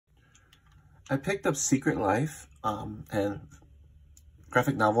I picked up Secret Life, and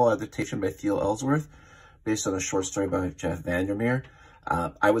graphic novel adaptation by Theo Ellsworth, based on a short story by VanderMeer.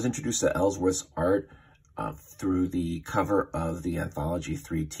 I was introduced to Ellsworth's art through the cover of the anthology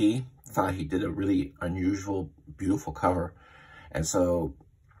 3T. Thought he did a really unusual, beautiful cover. And so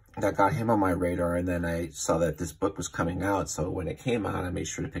that got him on my radar. And then I saw that this book was coming out. So when it came out, I made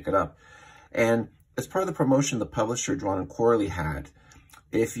sure to pick it up. And as part of the promotion, the publisher, Drawn and Quarterly, had,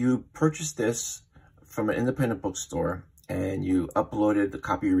 if you purchased this from an independent bookstore and you uploaded the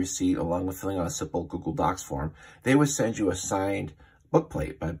copy receipt along with filling out a simple Google Docs form, they would send you a signed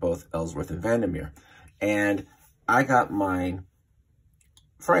bookplate by both Ellsworth and VanderMeer. And I got mine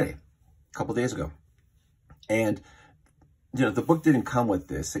Friday, a couple days ago. And, you know, the book didn't come with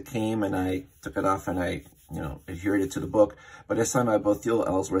this. It came and I took it off and I, adhered it to the book. But it's signed by both Theo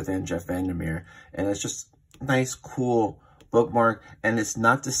Ellsworth and VanderMeer. And it's just nice, cool bookmark. And it's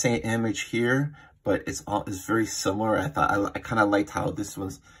not the same image here, but it's very similar. I kind of liked how this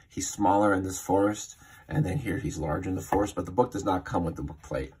one's, he's smaller in this forest. And then here he's large in the forest. But the book does not come with the book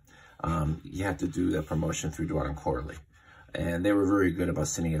plate. You have to do the promotion through Drawn and Quarterly. And they were very good about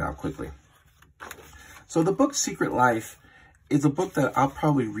sending it out quickly. So the book Secret Life is a book that I'll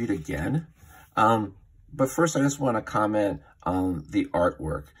probably read again. But first, I just want to comment on the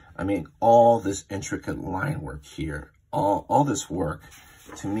artwork. I mean, all this intricate line work here, all this work,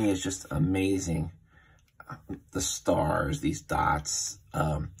 to me, is just amazing. The stars, these dots,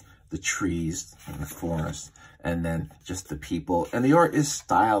 the trees in the forest, and then just the people. And the art is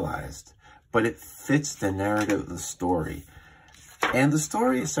stylized, but it fits the narrative of the story. And the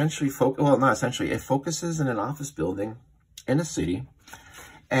story essentially, it focuses in an office building in a city.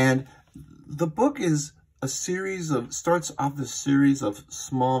 And the book is starts off a series of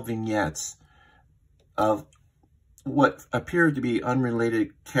small vignettes of what appear to be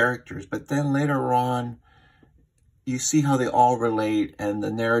unrelated characters. But then later on, you see how they all relate and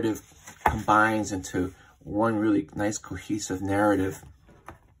the narrative combines into one really nice cohesive narrative.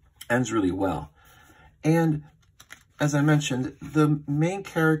 Ends really well. And as I mentioned, the main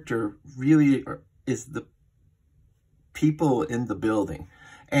character really is the people in the building.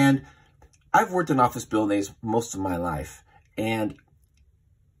 And I've worked in office buildings most of my life. And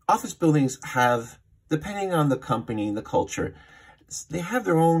office buildings have, depending on the company and the culture, they have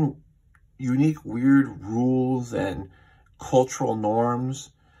their own unique, weird rules and cultural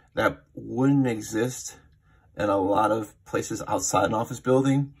norms that wouldn't exist in a lot of places outside an office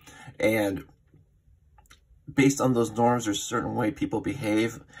building. And based on those norms, there's a certain way people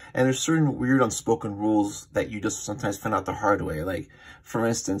behave. And there's certain weird unspoken rules that you just sometimes find out the hard way. Like, for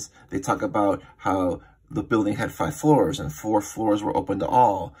instance, they talk about how the building had 5 floors and 4 floors were open to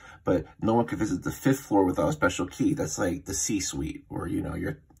all, but no one could visit the 5th floor without a special key. That's like the C-suite, where,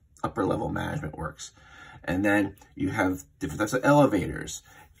 your upper level management works. And then you have different types of elevators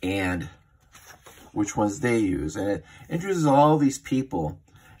and which ones they use. And it introduces all these people.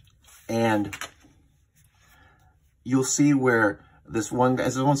 And you'll see where this one guy,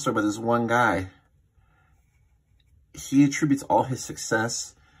 as one story about this one guy, he attributes all his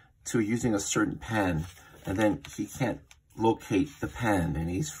success to using a certain pen. And then he can't locate the pen and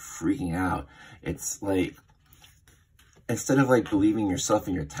he's freaking out. It's like, instead of like believing yourself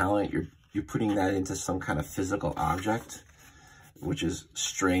and your talent, you're putting that into some kind of physical object, which is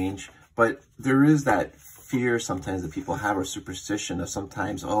strange. But there is that fear sometimes that people have, or superstition of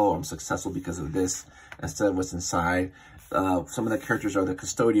sometimes, oh, I'm successful because of this, instead of what's inside. Some of the characters are the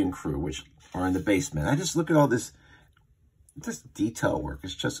custodian crew, which are in the basement. I just look at all this detail work.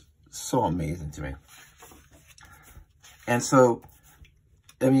 It's just so amazing to me. And so,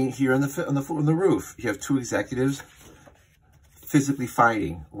 I mean, here on the roof, you have 2 executives physically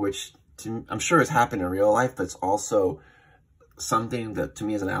fighting, which I'm sure has happened in real life, but it's also something that to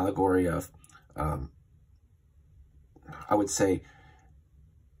me is an allegory of, I would say,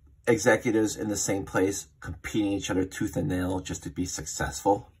 executives in the same place competing each other tooth and nail just to be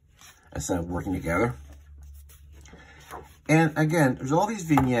successful instead of working together. And again, there's all these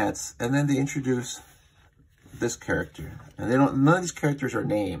vignettes, and then they introduce this character, and none of these characters are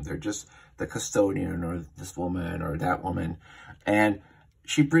named. They're just the custodian or this woman or that woman. And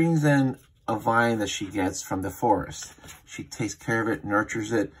she brings in a vine that she gets from the forest. She takes care of it,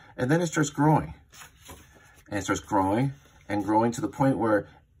 nurtures it, and then it starts growing. And it starts growing and growing to the point where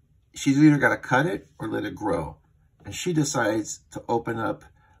she's either got to cut it or let it grow. And she decides to open up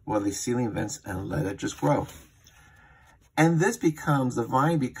one of these ceiling vents and let it just grow. And the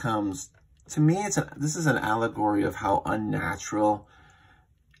vine becomes, to me, this is an allegory of how unnatural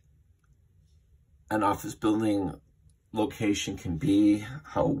an office building location can be,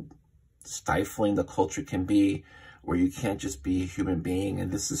 how stifling the culture can be, where you can't just be a human being.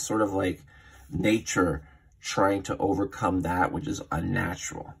 And this is sort of like nature trying to overcome that which is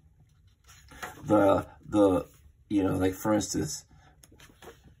unnatural. You know, like for instance,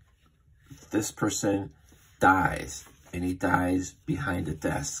 this person dies, and he dies behind a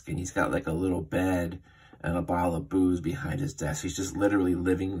desk, and he's got like a little bed and a bottle of booze behind his desk. He's just literally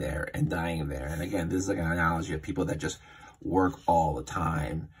living there and dying there. And again, this is like an analogy of people that just work all the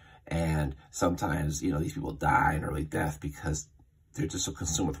time. And sometimes, you know, these people die an early death because they're just so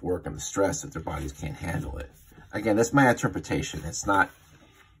consumed with work and the stress that their bodies can't handle it. Again, that's my interpretation. It's not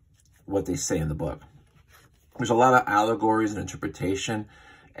what they say in the book. There's a lot of allegories and interpretation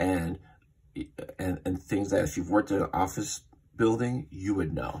and things that if you've worked in an office building, you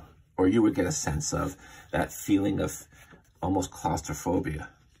would know, or you would get a sense of that feeling of almost claustrophobia.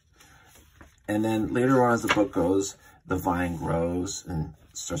 And then later on as the book goes, the vine grows and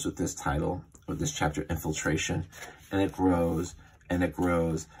starts with this title, with this chapter, Infiltration, and it grows and it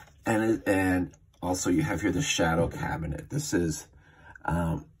grows. And also you have here the shadow cabinet. This is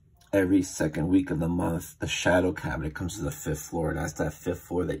every second week of the month, the shadow cabinet comes to the 5th floor. That's that 5th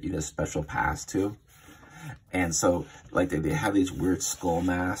floor that you get a special pass to. And so like they have these weird skull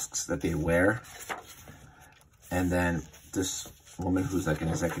masks that they wear. And then this woman who's like an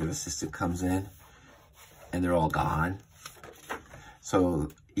executive assistant comes in and they're all gone. So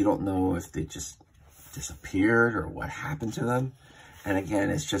you don't know if they just disappeared or what happened to them. And again,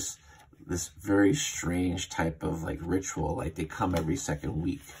 it's just this very strange type of like ritual. Like they come every second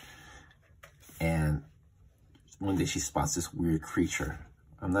week. And one day she spots this weird creature.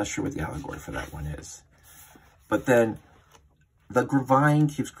 I'm not sure what the allegory for that one is. But then the vine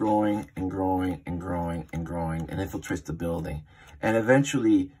keeps growing and growing and growing and growing and infiltrates the building. And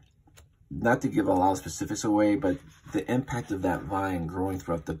eventually, not to give a lot of specifics away, but the impact of that vine growing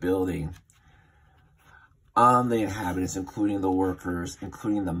throughout the building on the inhabitants, including the workers,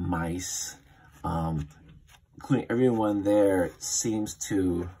 including the mice, including everyone there, seems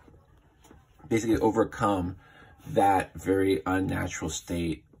to basically overcome that very unnatural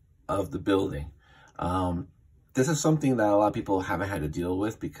state of the building. This is something that a lot of people haven't had to deal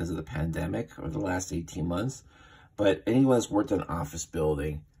with because of the pandemic over the last 18 months. But anyone that's worked in an office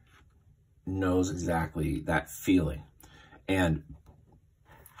building knows exactly that feeling. And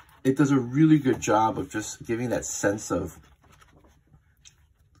it does a really good job of just giving that sense of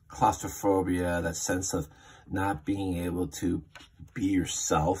claustrophobia, that sense of not being able to be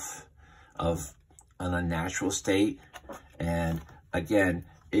yourself, of an unnatural state. And again,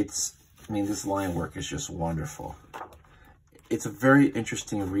 this line work is just wonderful. It's a very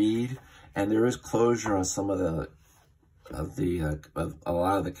interesting read, and there is closure on some of a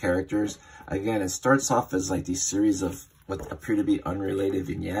lot of the characters. Again, it starts off as like these series of what appear to be unrelated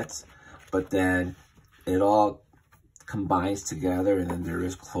vignettes, but then it all combines together, and then there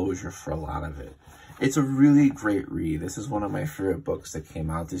is closure for a lot of it. It's a really great read. This is one of my favorite books that came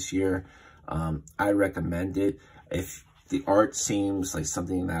out this year. I recommend it. If the art seems like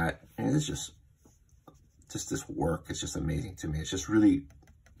something that, and it's just this work, it's just amazing to me. It's just really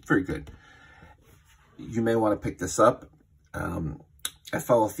very good. You may want to pick this up. I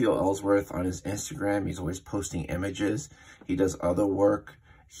follow Theo Ellsworth on his Instagram. He's always posting images. He does other work.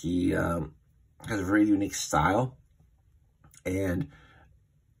 He has a very unique style and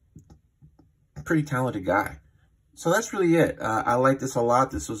a pretty talented guy. So that's really it. I like this a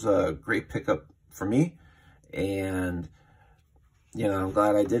lot. This was a great pickup for me. And, you know, I'm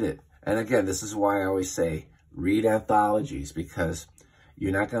glad I did it. And again, this is why I always say, read anthologies, because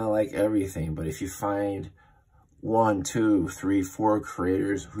you're not going to like everything. But if you find 1, 2, 3, 4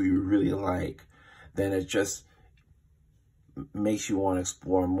 creators who you really like, then it just makes you want to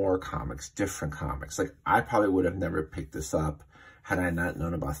explore more comics, different comics. Like, I probably would have never picked this up had I not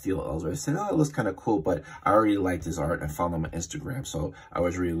known about Theo Ellsworth. I said, oh, it looks kind of cool, but I already liked his art and followed him on Instagram, so I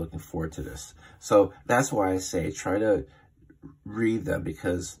was really looking forward to this. So that's why I say try to read them,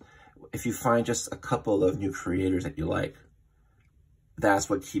 because if you find just a couple of new creators that you like, that's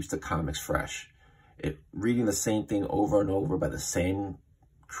what keeps the comics fresh. Reading the same thing over and over by the same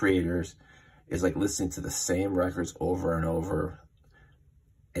creators is like listening to the same records over and over.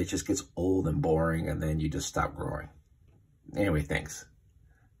 It just gets old and boring, and then you just stop growing. Anyway, thanks.